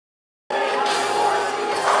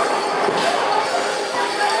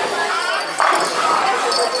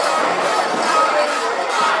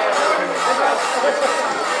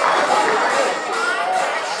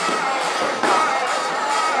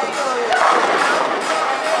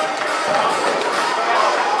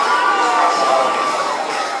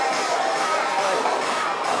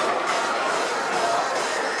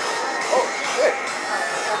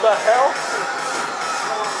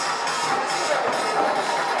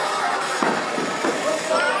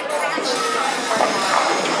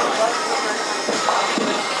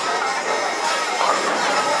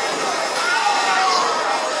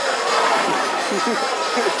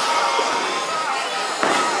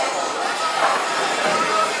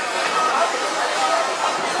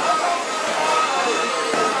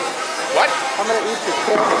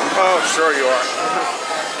Oh, sure you are.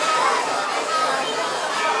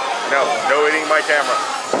 No, no eating my camera.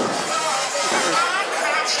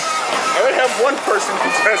 I would have one person who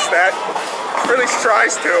does that. Or at least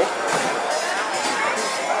tries to.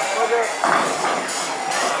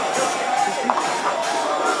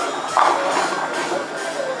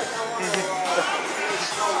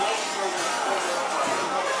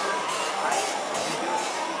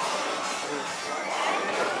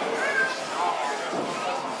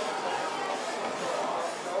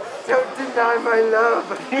 Don't deny my love.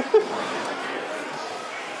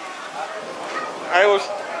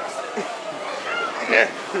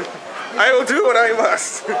 I will do what I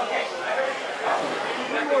must.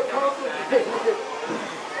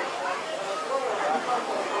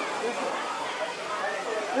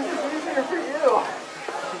 This is easier for you.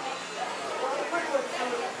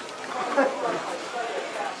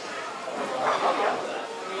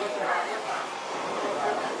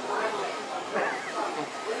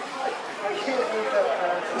 I can't move that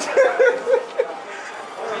fast.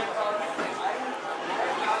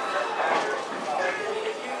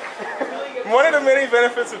 One of the many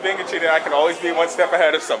benefits of being a cheater, I can always be one step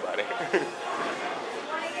ahead of somebody.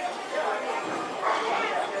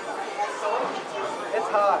 It's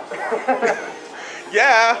hot.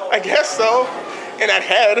 Yeah, I guess so. In that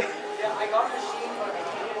head. Yeah, I got a machine, but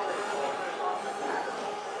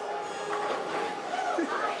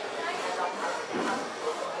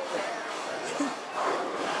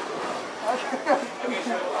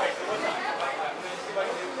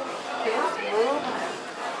can't move?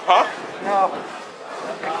 Huh? No.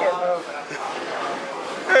 I can't move.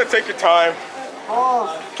 Take your time. Balls.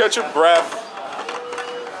 Catch your breath.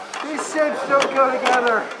 These shapes don't go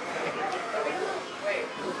together.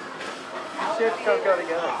 These shapes don't go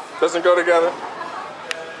together. Doesn't go together.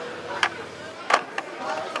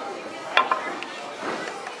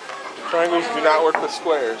 Triangles do not work with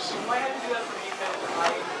squares.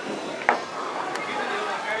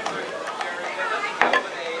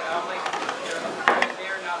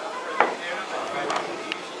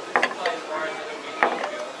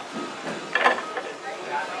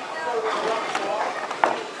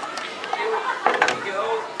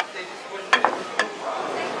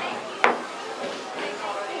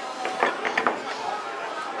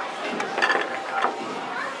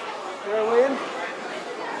 Did I win?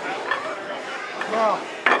 No.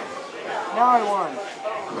 Now I won.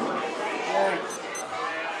 Yay.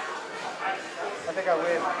 I think I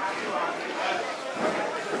win.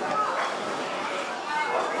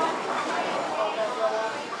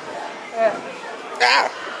 Ah!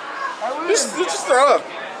 I win. Just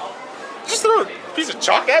throw a piece of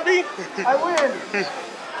chalk at me? I win.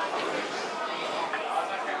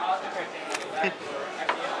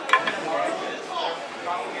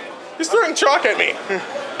 He's throwing chalk at me.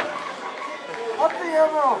 Up the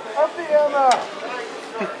ammo! Up the ammo!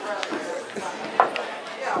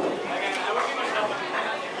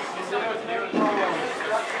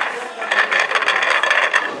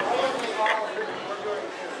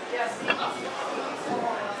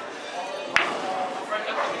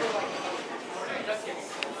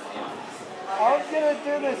 I was gonna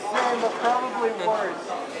do the same, but probably worse.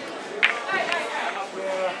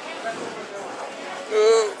 Yeah.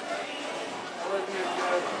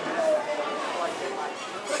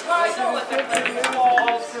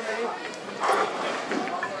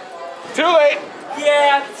 Too late.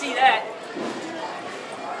 Yeah, I can see that.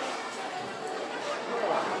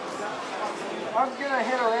 I'm gonna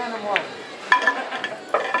hit a random one.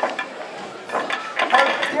 How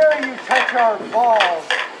dare you touch our balls?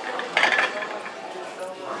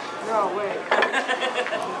 No, wait.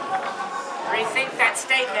 Rethink that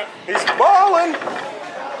statement. He's balling.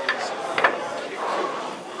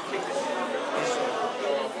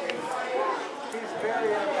 He's very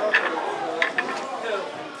inappropriate.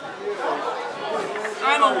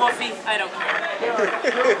 I'm a woofie. I don't care.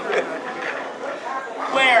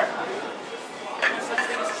 Where? There's no such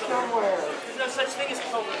thing as Somewhere. There's no such thing as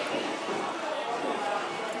poker.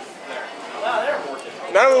 Wow, they're working.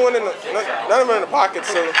 None of them in the pocket,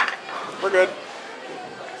 so we're good.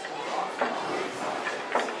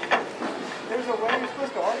 There's a way you're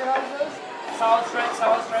supposed to organize this? Solid strike,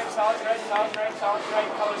 solid strike, solid strike, solid strike, solid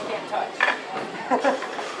strike. Colors can't touch.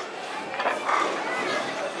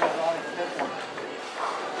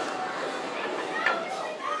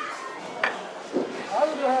 I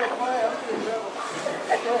don't know how to play. I'm pretty rebel.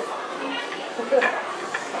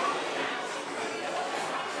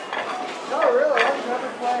 No, really, I've never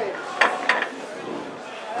played.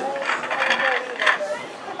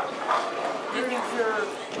 Future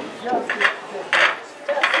justice.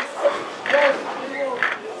 Justice.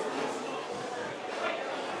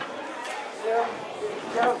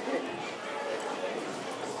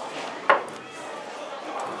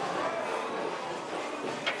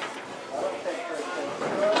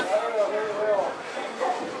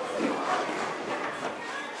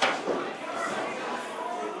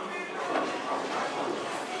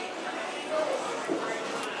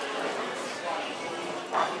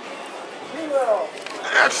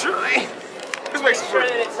 surely. This makes Make sure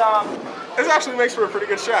that it's This actually makes for a pretty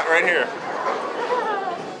good shot right here.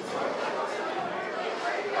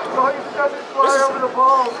 As long as it doesn't fly over the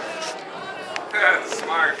balls. That's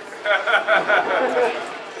smart.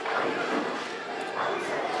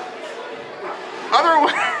 Other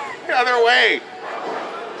way. Other way.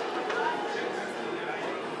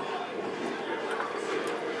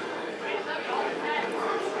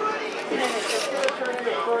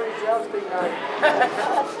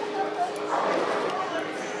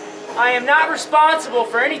 I am not responsible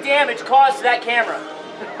for any damage caused to that camera.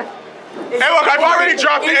 Hey, look, I've already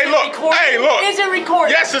dropped it. Hey, look. Hey, look. Is it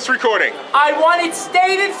recording? Yes, it's recording. I want it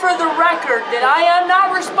stated for the record that I am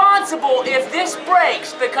not responsible if this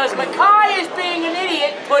breaks because Makai is being an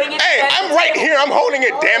idiot putting it. Hey, I'm right here. I'm holding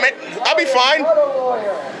it, damn it. I'll be fine.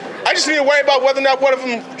 I just need to worry about whether or not one of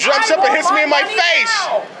them jumps up and hits me in my face.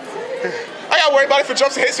 I gotta worry about if it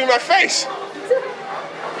jumps and hits me in my face.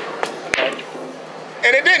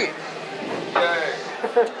 And it didn't.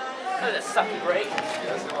 That was a sucky break.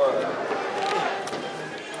 Yes, it was.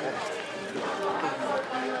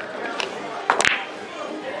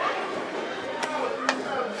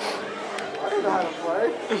 I don't know how to play.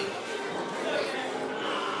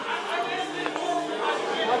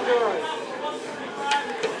 I'm doing.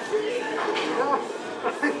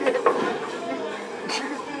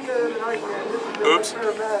 Oops.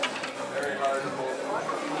 Very hard to hold.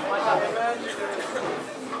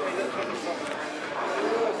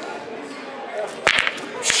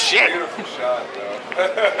 Shit. Beautiful shot, though.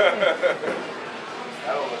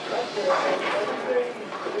 That'll look good.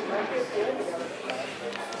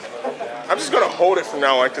 I'm just gonna hold it from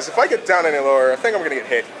now on, because if I get down any lower, I think I'm gonna get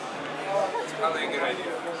hit. It's probably a good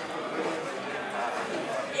idea.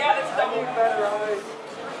 Yeah, that's double.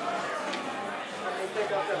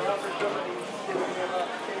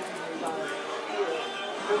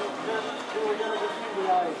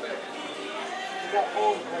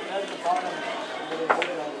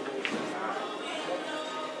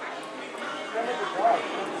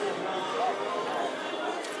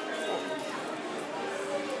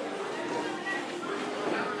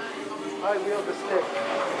 I wield the stick.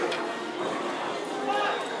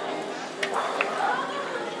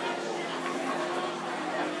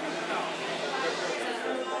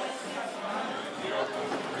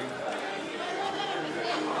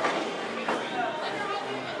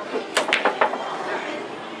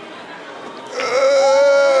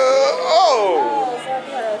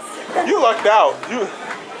 You lucked out.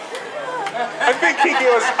 I think he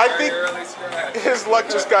was. I think his luck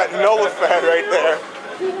just got nullified right there.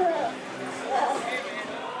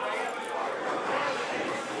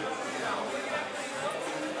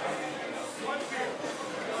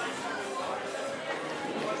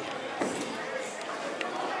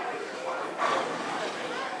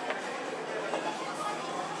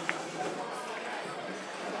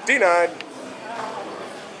 Denied.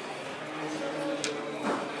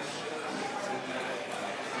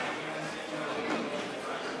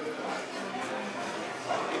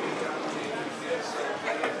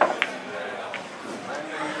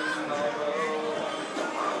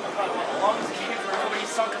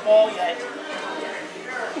 Sunk a ball yet.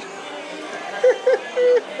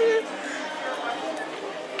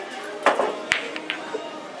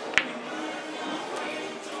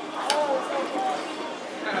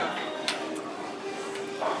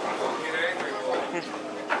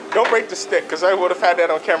 Don't break the stick, because I would have had that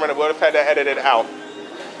on camera and I would have had that edited out.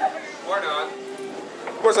 Or not.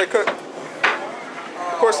 Of course I could.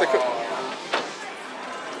 Of course I could.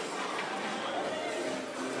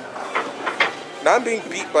 Now I'm being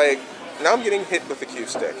beat by. Now I'm getting hit with the cue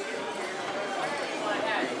stick.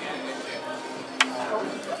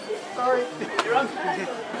 Sorry. You're up.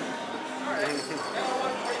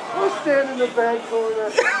 We'll stand in the back corner.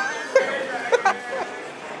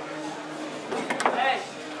 Hey.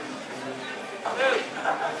 Dude.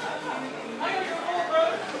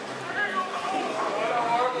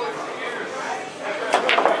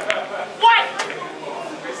 What?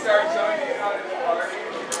 We start showing you how to party.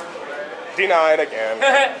 Denied again.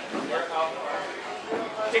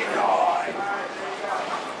 Denied.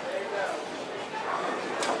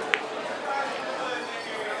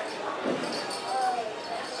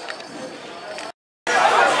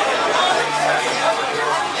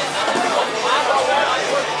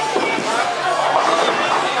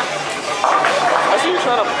 I see you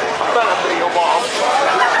trying to find a video bomb.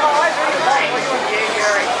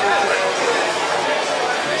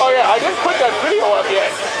 Oh yeah, I didn't put that video up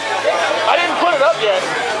yet. I didn't put it up yet.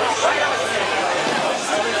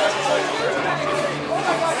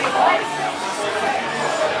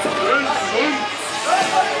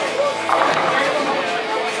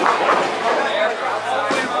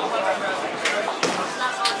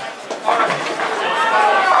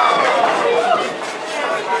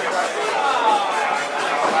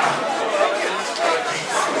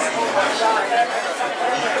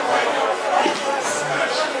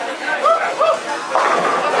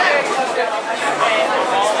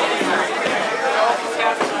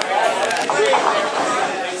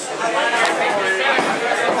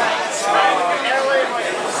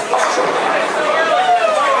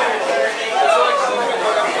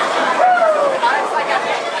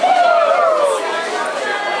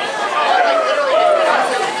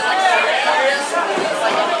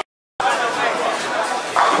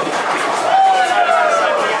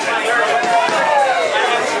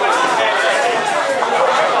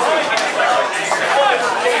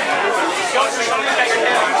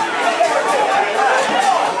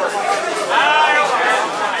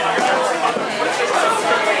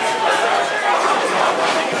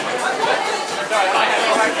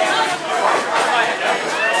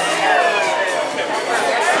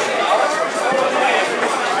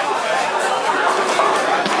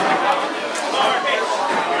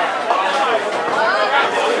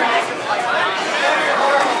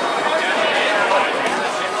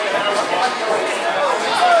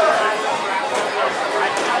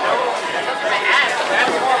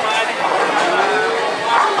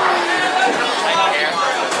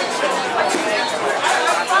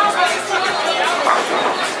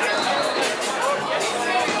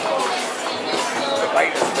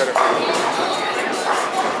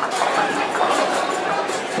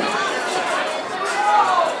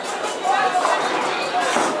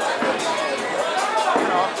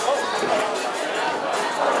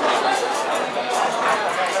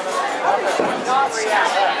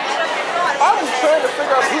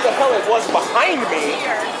 was behind me.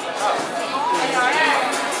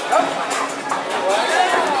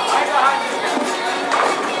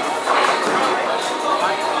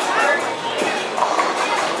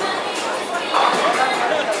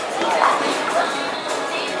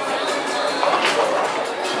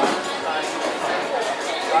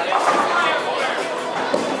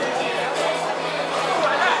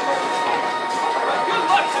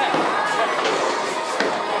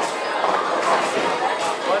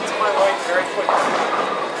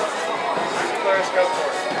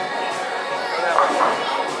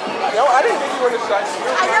 No, I didn't think you were in the side.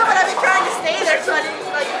 I know, but I've been trying to stay there so I didn't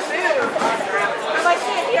like move. If I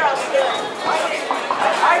stand here, I'll be good.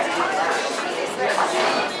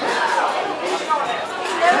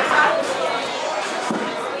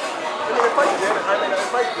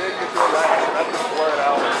 If I did get to a lap, I'd just blur it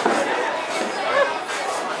out.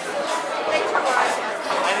 Thanks for watching.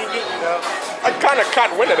 I didn't get you though. I kind of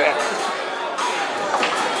caught wind of that.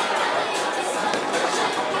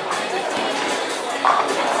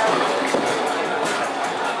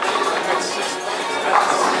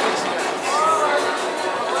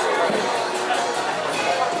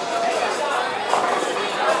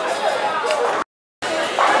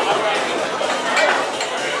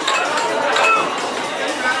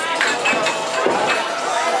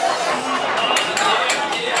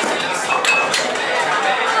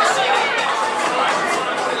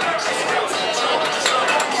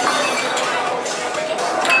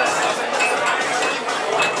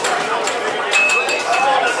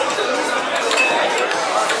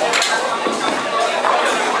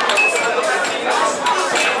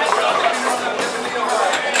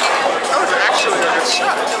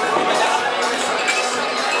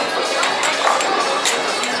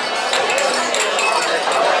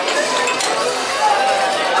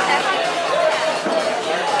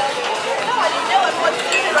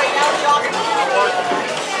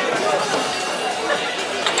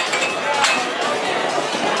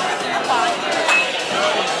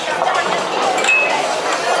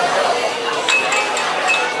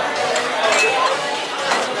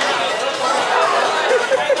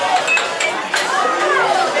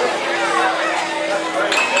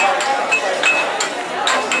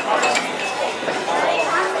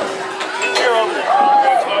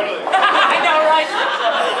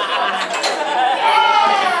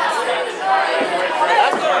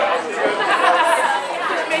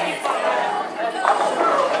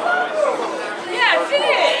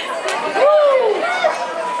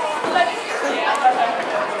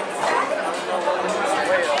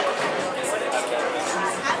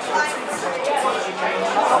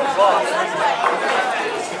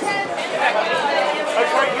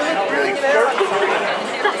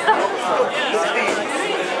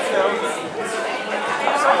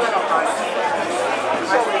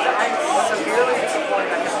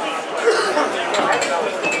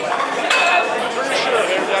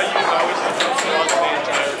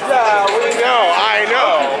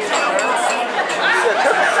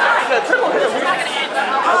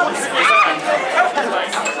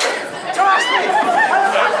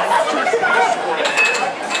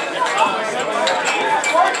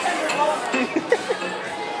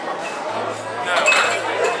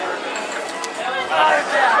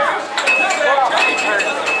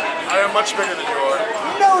 Much bigger than you are.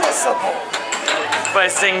 Noticeable.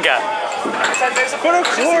 Bazinga. But of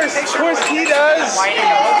course he does.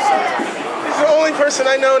 He's the only person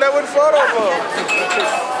I know that would photo him.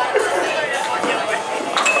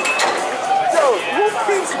 Yo, who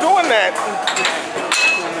keeps doing that?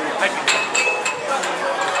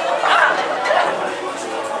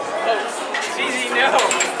 Jeezy, no.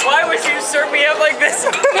 Why would you serve me up like this?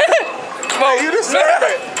 Well, you deserve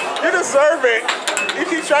it. You deserve it. You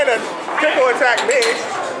keep trying to pickle attack me.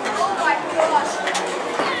 Oh my gosh.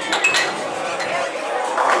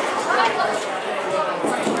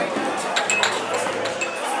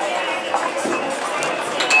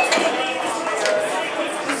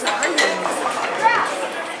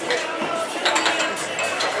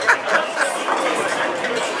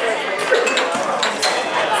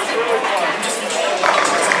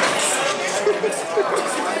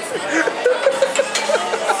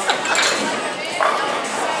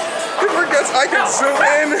 I can zoom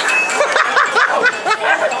in.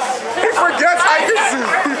 He forgets I can zoom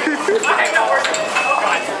in. Oh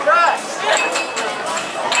God.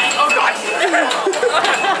 Oh God.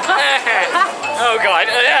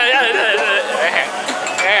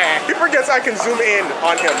 He forgets I can zoom in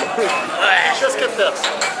on him. Just get this.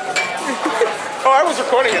 Oh, I was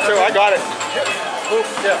recording it too. I got it. Oop,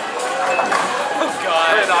 yeah. Oh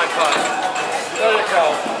God. Very icon. There you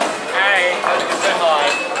go. Hey. Say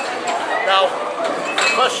hi.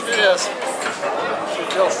 question is, should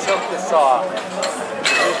Bill silk this off?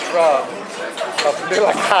 New drug of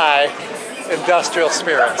Milikai Industrial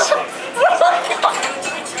Spirits.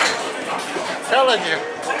 Telling you,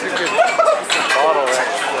 it's a good bottle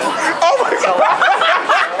actually. Oh my God!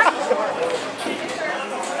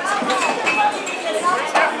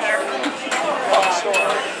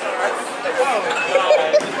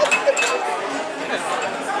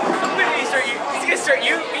 He's gonna start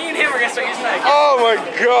you, me and him are gonna start using that again. Oh my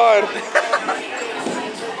God!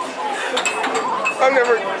 I've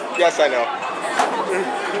never. Yes, I know.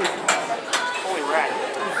 Holy rat.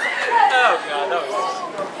 Oh God, that was.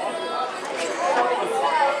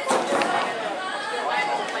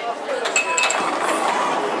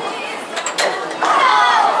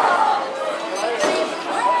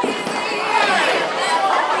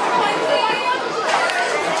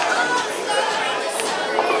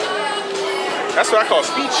 That's what I call a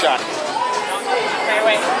speed shot. Wait,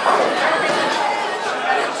 wait.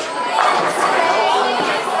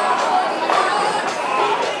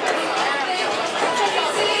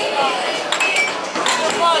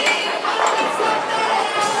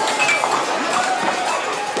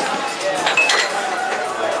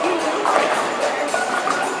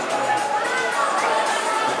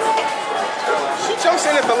 She jumps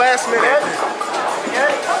in at the last minute.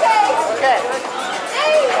 Okay.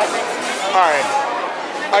 All right,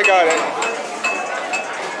 I got it.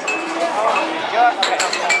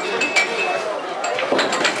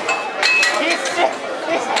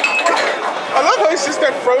 I love how it's just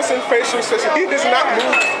that frozen facial expression. He does not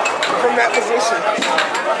move from that position.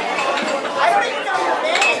 I don't even know your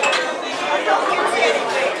name. I don't hear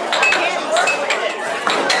anything. I can't work with it.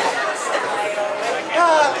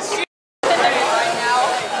 Right now,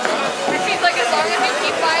 it seems like as long as you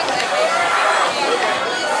keep buying it,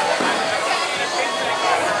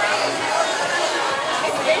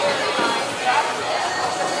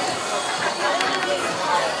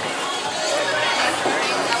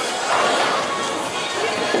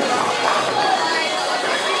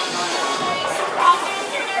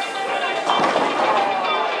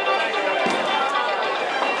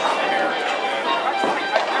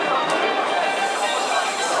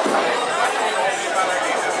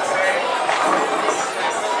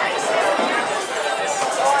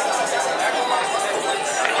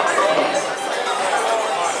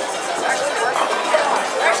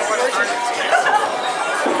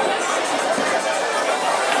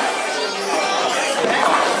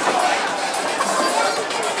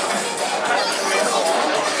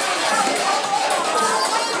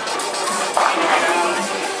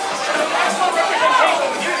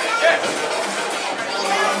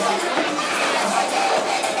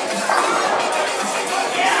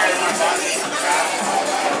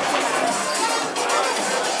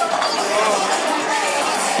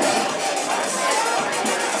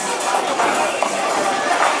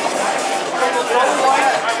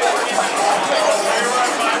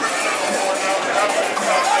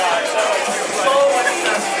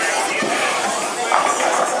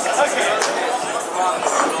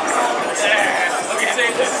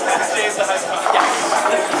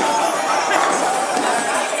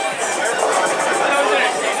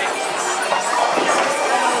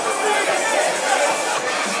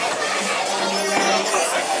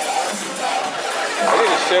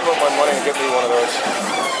 Save up my money and get me one of those.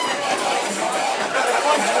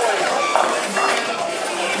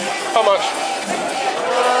 How much?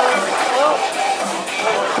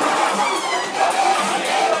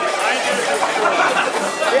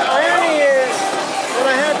 The irony is, when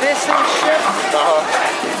I had this thing shipped,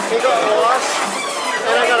 it got lost,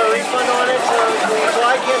 and I got a refund on it, so the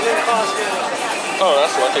glide kit didn't cost me anything. Oh,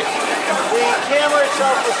 that's lucky. The camera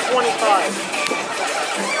itself was $25.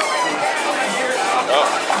 Oh.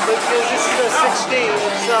 Because this is a 16,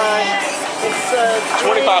 it's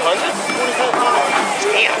 2,500? 2,500.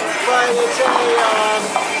 Damn. But it's a 21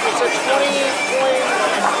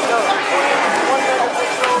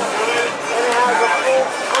 megapixel, and it has a full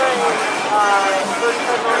frame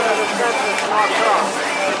 35mm sensor that's knocked off.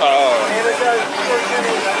 Oh. And it does 4K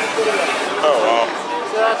video. Oh, wow.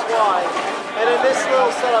 So that's why. And then this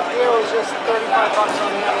little setup here was just $35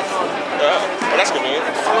 on Amazon. Yeah, well, that's convenient.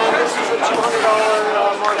 And then this is a $200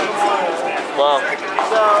 Marshall monitor. Wow.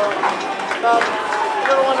 So about a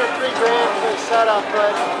little under $3 grand for the setup,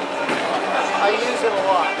 but I use it a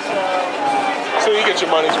lot. So you get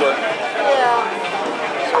your money's worth. Yeah,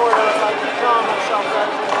 sort of. I can tell myself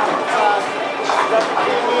that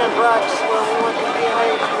between me and Brex, when we went to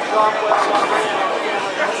P&H, we dropped what's on grand.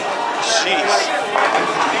 Jeez.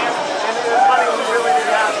 And it was money we really didn't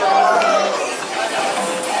have.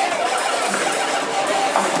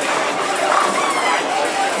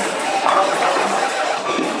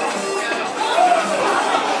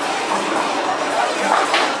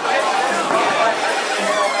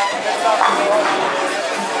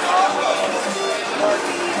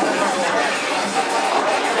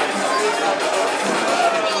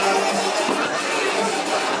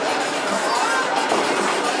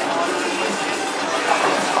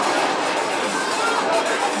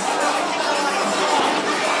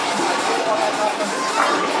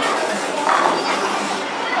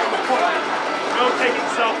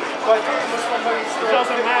 It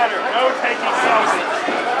doesn't matter. No taking selfies.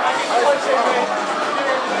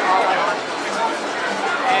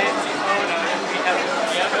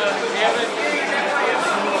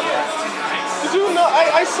 Dude, no,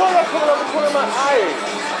 I saw that coming out the corner of my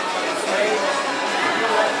eye.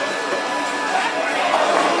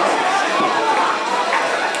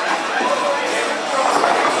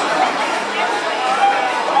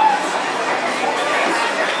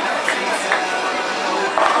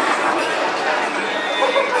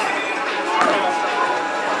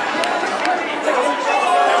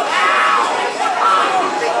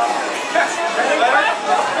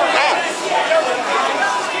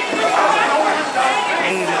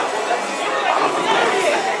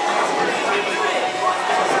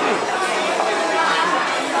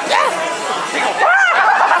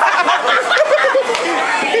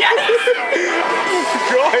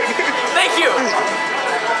 Thank you!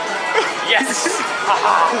 Yes!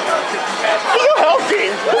 Are you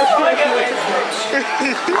helping?